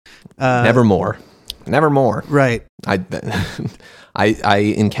Nevermore. Right. I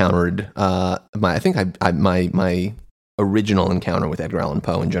encountered my original encounter with Edgar Allan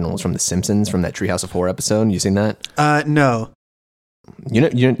Poe in general was from The Simpsons, from that Treehouse of Horror episode. You seen that? No. You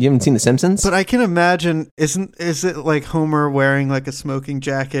haven't seen The Simpsons? But I can imagine, is it like Homer wearing like a smoking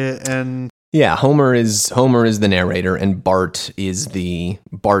jacket and... Yeah, Homer is the narrator, and Bart is the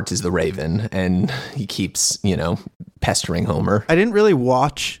Raven, and he keeps, pestering Homer. I didn't really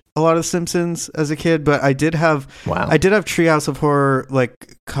watch a lot of Simpsons as a kid, but I did have Treehouse of Horror like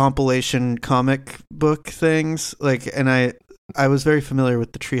compilation comic book things, like, and I was very familiar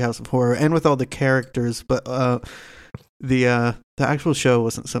with the Treehouse of Horror and with all the characters, but the actual show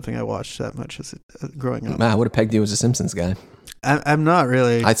wasn't something I watched that much as growing up. I would have pegged you as a Simpsons guy. I'm not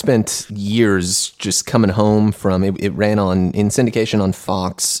really. I spent years just coming home from it. It ran in syndication on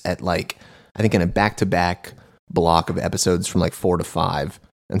Fox at like, I think in a back-to-back block of episodes from like 4 to 5.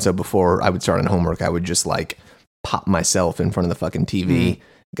 And so before I would start on homework, I would just like pop myself in front of the fucking TV,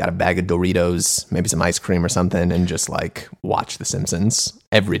 got a bag of Doritos, maybe some ice cream or something, and just like watch The Simpsons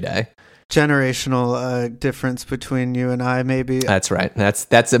every day. Generational difference between you and I, maybe. That's right.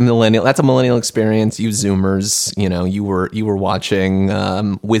 That's a millennial experience. You Zoomers, you were watching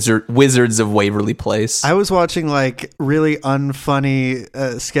Wizards of Waverly Place. I was watching like really unfunny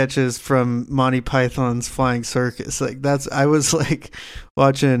sketches from Monty Python's Flying Circus. Like I was like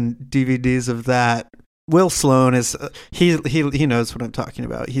watching DVDs of that. Will Sloan is he knows what I'm talking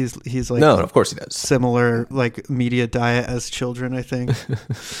about. He's like, no, of course he does. Similar like media diet as children, I think.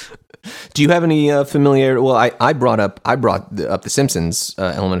 Do you have any familiarity? Well, I brought up the Simpsons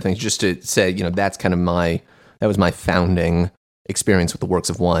element of things just to say, that's kind of that was my founding experience with the works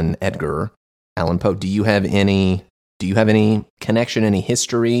of one Edgar Allan Poe. Do you have any connection, any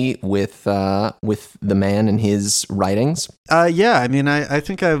history with the man and his writings? Yeah, I mean, I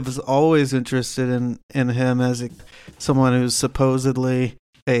think I was always interested in him as someone who's supposedly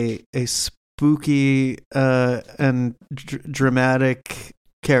a spooky and dramatic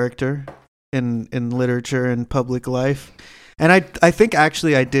character in literature and public life. And I think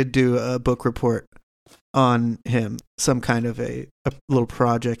actually I did do a book report on him, some kind of a little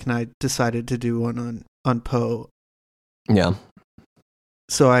project, and I decided to do one on Poe. Yeah.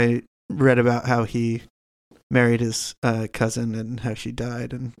 So I read about how he married his cousin and how she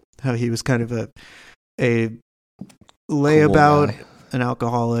died, and how he was kind of a layabout, an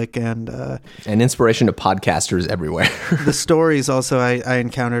alcoholic, and an inspiration to podcasters everywhere. The stories also I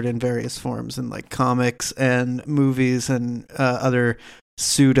encountered in various forms in like comics and movies and other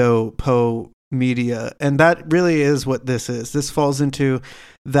pseudo Poe media, and that really is what this is. This falls into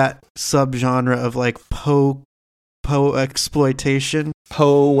that subgenre of like Poe exploitation,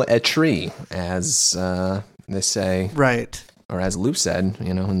 poetry, as they say, right? Or as Lou said,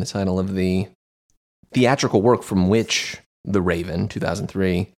 in the title of the theatrical work from which The Raven,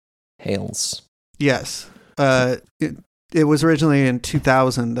 2003, hails. Yes. It was originally in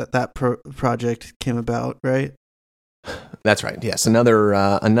 2000 that project came about, right? That's right. Yes, another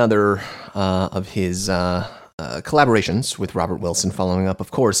of his collaborations with Robert Wilson, following up,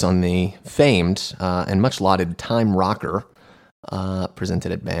 of course, on the famed and much lauded Time Rocker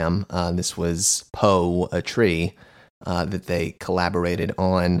presented at BAM. This was Poe, a Tree, that they collaborated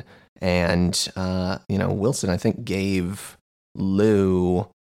on, and Wilson, I think, gave Lou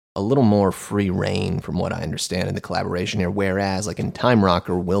a little more free reign, from what I understand, in the collaboration here. Whereas, like in Time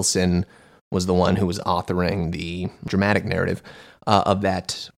Rocker, Wilson was the one who was authoring the dramatic narrative of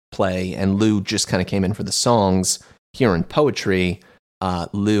that play, and Lou just kind of came in for the songs. Here in Poetry,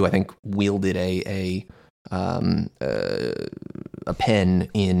 Lou, I think, wielded a pen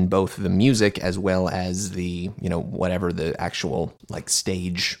in both the music as well as the whatever the actual like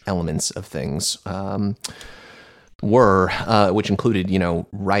stage elements of things were, which included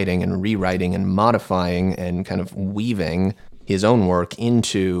writing and rewriting and modifying and kind of weaving his own work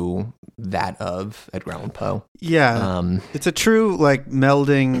into that of Edgar Allan Poe. Yeah, it's a true like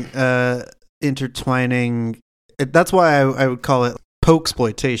melding, intertwining. That's why I would call it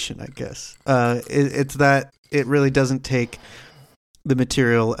Poe-exploitation, I guess. It's that it really doesn't take the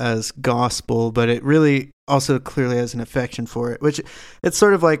material as gospel, but it really also clearly has an affection for it, which it's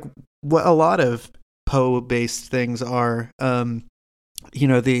sort of like what a lot of Poe-based things are.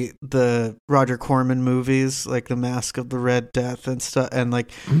 The Roger Corman movies, like The Mask of the Red Death and stuff, and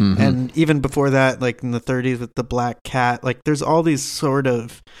like, and even before that, like in the 30s with The Black Cat, like there's all these sort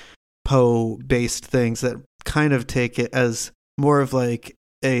of Poe-based things that kind of take it as more of like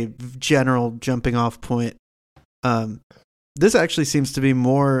a general jumping off point. This actually seems to be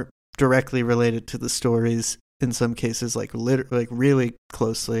more directly related to the stories in some cases, like really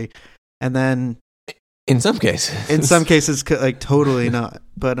closely, and then in some cases, like totally not.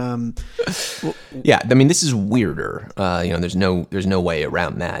 But yeah, I mean, this is weirder. There's no way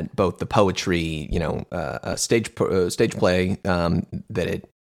around that. Both the poetry, stage play that it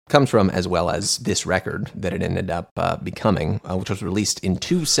comes from, as well as this record that it ended up becoming, which was released in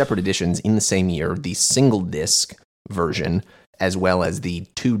 2 separate editions in the same year: the single disc version, as well as the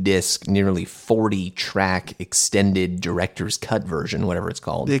 2-disc, nearly 40-track extended director's cut version, whatever it's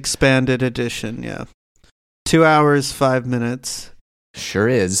called. The expanded edition, yeah. 2 hours, 5 minutes. Sure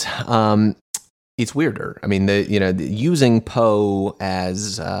is. It's weirder. I mean, using Poe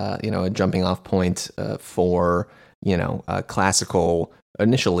as a jumping off point for classical,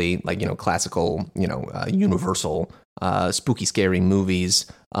 initially classical, universal spooky, scary movies,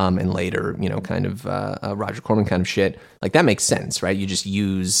 and later kind of Roger Corman kind of shit. Like, that makes sense, right? You just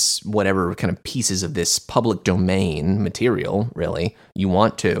use whatever kind of pieces of this public domain material, really, you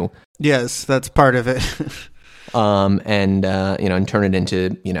want to. Yes, that's part of it. And turn it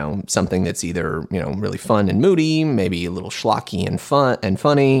into, something that's either, really fun and moody, maybe a little schlocky and fun and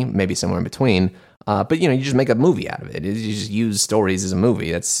funny, maybe somewhere in between. But you just make a movie out of it. You just use stories as a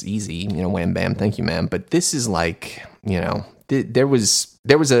movie. That's easy, wham bam, thank you, ma'am. But this is like, there was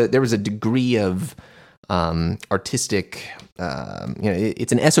a degree of artistic,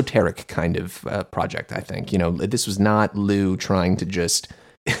 it's an esoteric kind of project, I think. This was not Lou trying to just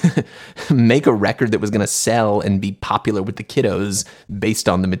make a record that was going to sell and be popular with the kiddos based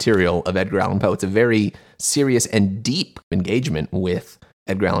on the material of Edgar Allan Poe. It's a very serious and deep engagement with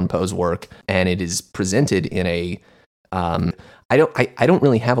Edgar Allan Poe's work, and it is presented in a I don't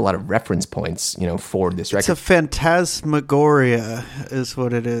really have a lot of reference points, for this record. It's a phantasmagoria is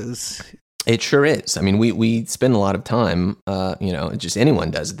what it is. It sure is. I mean, we spend a lot of time, just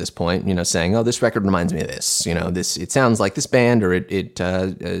anyone does at this point, saying, "Oh, this record reminds me of this." It sounds like this band, or it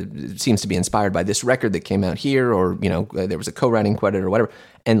seems to be inspired by this record that came out here, or there was a co-writing credit or whatever.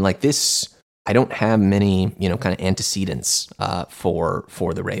 And like this, I don't have many, kind of antecedents for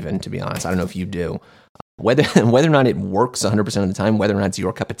The Raven, to be honest. I don't know if you do. Whether or not it works 100% of the time, whether or not it's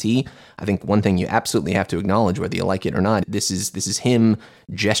your cup of tea, I think one thing you absolutely have to acknowledge, whether you like it or not, this is him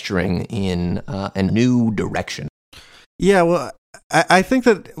gesturing in a new direction. Yeah, well, I think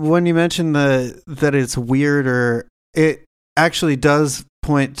that when you mention that it's weirder, it actually does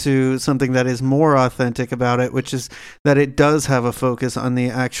point to something that is more authentic about it, which is that it does have a focus on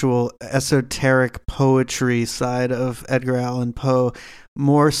the actual esoteric poetry side of Edgar Allan Poe,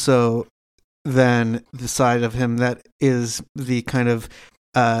 more so than the side of him that is the kind of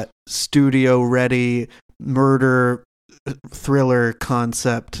studio-ready murder thriller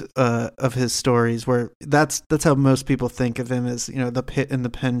concept of his stories, where that's how most people think of him, as the Pit and the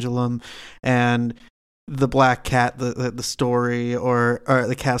Pendulum and the Black Cat, the story, or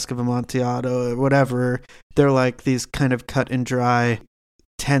the Cask of Amontillado, or whatever. They're like these kind of cut and dry,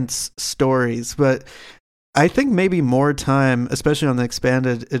 tense stories. But I think maybe more time, especially on the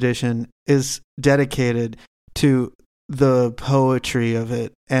expanded edition, is dedicated to the poetry of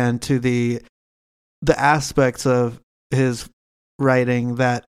it and to the aspects of his writing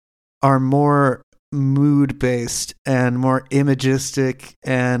that are more mood-based and more imagistic,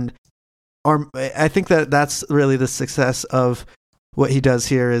 and I think that's really the success of what he does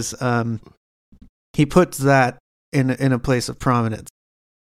here, is he puts that in a place of prominence.